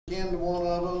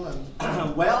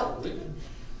Well,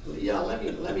 yeah,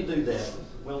 let me do that.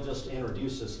 We'll just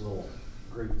introduce this little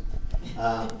group.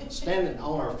 Standing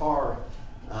on our far,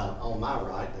 on my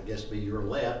right, I guess be your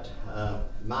left,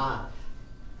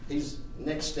 he's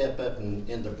next step up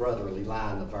in the brotherly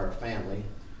line of our family.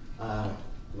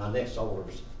 My next older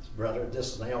brother,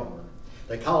 this is Elmer.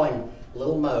 They call him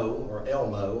Little Mo or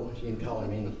Elmo. You can call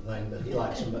him anything, but he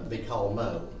likes to be called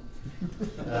Mo.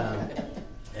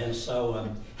 And so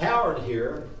Howard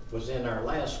here was in our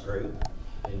last group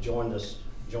and joined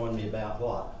me about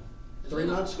what? 3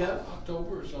 months ago?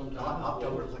 October or sometime.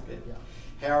 October, like that. Yeah.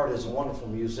 Howard is a wonderful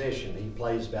musician. He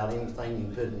plays about anything you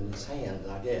can put in his hand,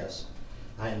 I guess.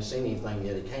 I haven't seen anything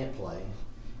yet he can't play,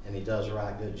 and he does a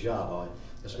right good job of it.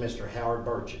 It's Mr. Howard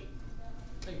Burchett.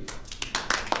 Thank you.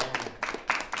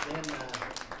 And then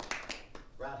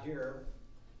right here,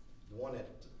 the one that,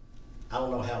 I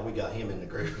don't know how we got him in the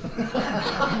group.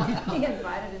 He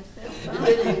invited himself.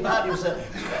 He invited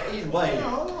himself. He's waiting.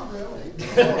 No, not really.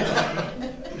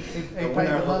 But when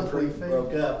our little group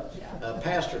broke up,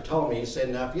 Pastor told me, he said,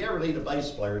 now if you ever need a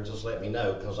bass player, just let me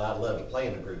know, because I'd love to play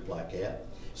in a group like that.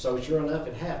 So sure enough,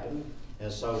 it happened.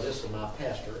 And so this is my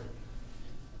pastor,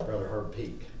 Brother Herb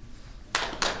Peak.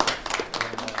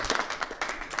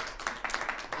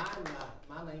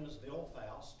 My name is Bill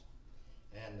Faust,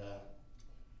 and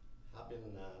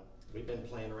we've been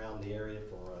playing around the area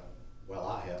for,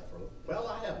 I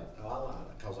haven't,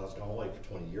 because I was gone away for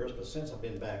 20 years, but since I've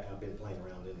been back, I've been playing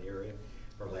around in the area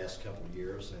for the last couple of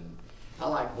years, and I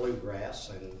like bluegrass,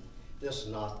 and this is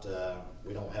not,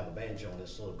 we don't have a banjo in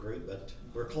this little group, but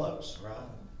we're close, right?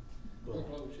 We're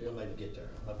close, yeah. We'll maybe get there,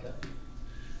 okay.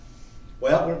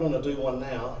 Well, we're going to do one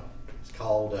now. It's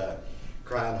called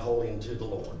Crying Holy Unto the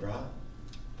Lord, right?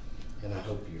 And I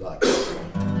hope you like it.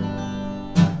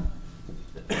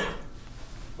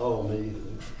 Oh, me.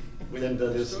 We didn't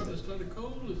do this. Started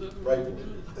cold? Is that Right. what we're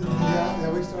doing?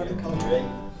 Yeah, we started cold. Ready?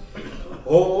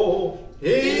 Oh,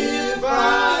 if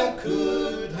I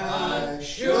could, I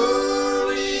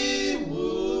surely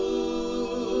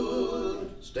would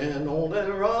stand on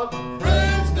that rock.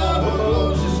 Praise God, we're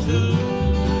closest to.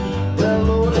 Well,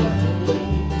 Lord,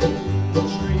 I'm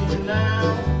streaming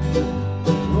now.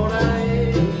 Lord, I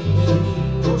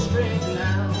ain't no stranger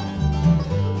now.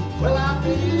 Well, I've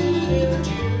been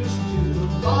introduced to the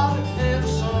Father and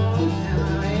Son, and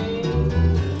I ain't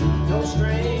no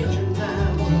stranger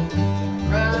now.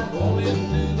 Crying holy to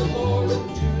the Lord, to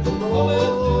the Lord, to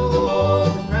the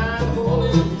Lord. Crying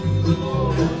holy to the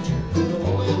Lord, to the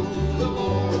Lord, to the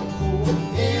Lord.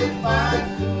 Oh, if I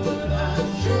could, I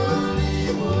surely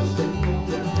would stand on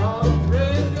that rock.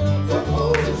 Praise God, where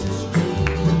Moses stood.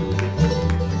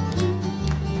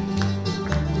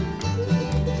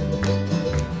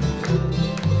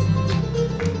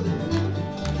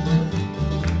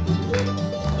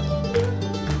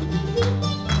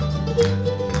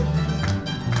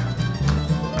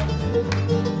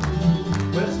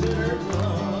 Well, sinner,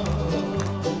 run,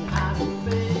 hide your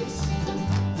face.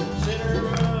 Sinner,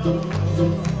 run,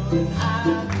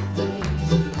 hide your face.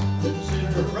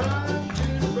 Sinner, run to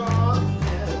the rock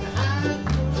and hide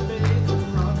your face.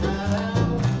 Rock right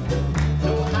out,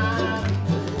 no hiding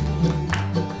place.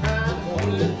 Cry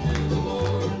holy to the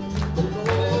Lord, to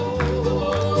the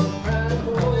Lord. Cry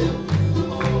holy to the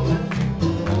Lord,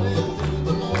 to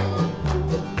the Lord.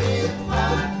 If I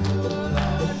could, I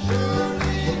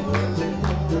surely would stand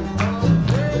on the rock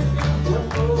where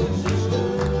Moses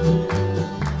stood.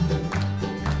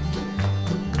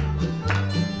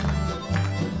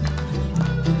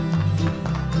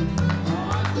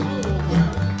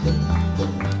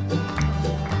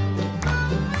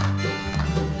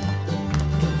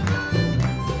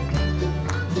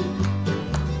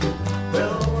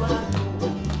 Well, Lord, I know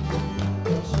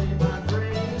you'll save my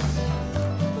grace.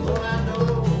 Lord, I know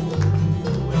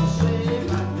you will save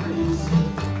my grace.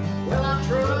 Well, I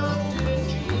trusted in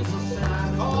Jesus and I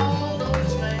called on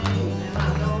His name, and I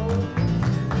know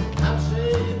I'm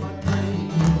saved by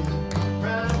grace.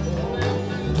 Cry holy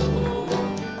to the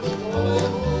Lord, to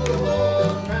the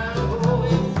Lord. Cry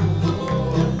holy to the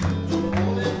Lord,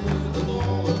 holy to the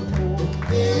Lord.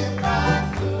 Oh, if I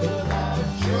could, I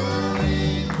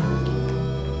surely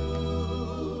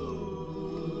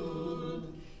would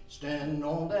stand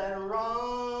on that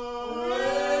rock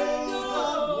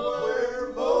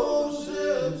where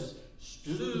Moses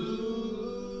stood.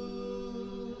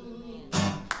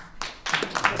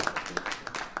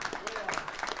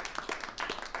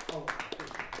 Oh, try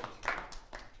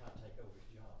to take over his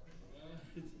job.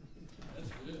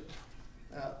 That's good.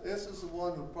 Now, this is the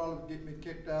one that'll probably get me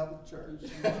kicked out of the church.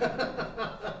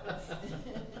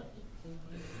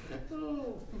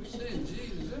 We're saying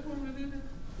Jesus. Is that what we did?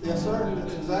 Yes, sir,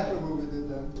 that's exactly what we did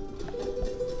then.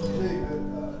 Big,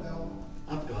 Al, I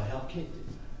forgot how I kicked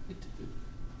it.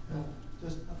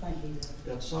 just, I think he did.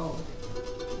 Got song.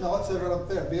 no, it said right up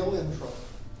there, Bill intro.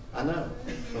 I know,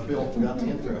 but Bill forgot the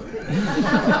intro.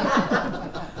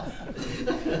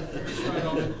 Just right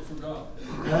on it, forgot.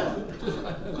 Huh? Just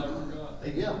right on it, I forgot.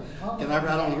 Yeah, can I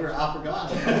write on here, I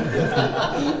forgot?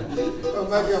 Oh,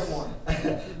 maybe up one.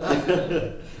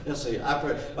 Let's see, I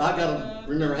gotta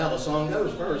remember how the song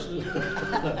goes first. To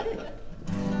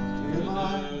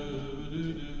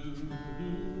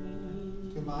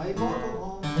my immortal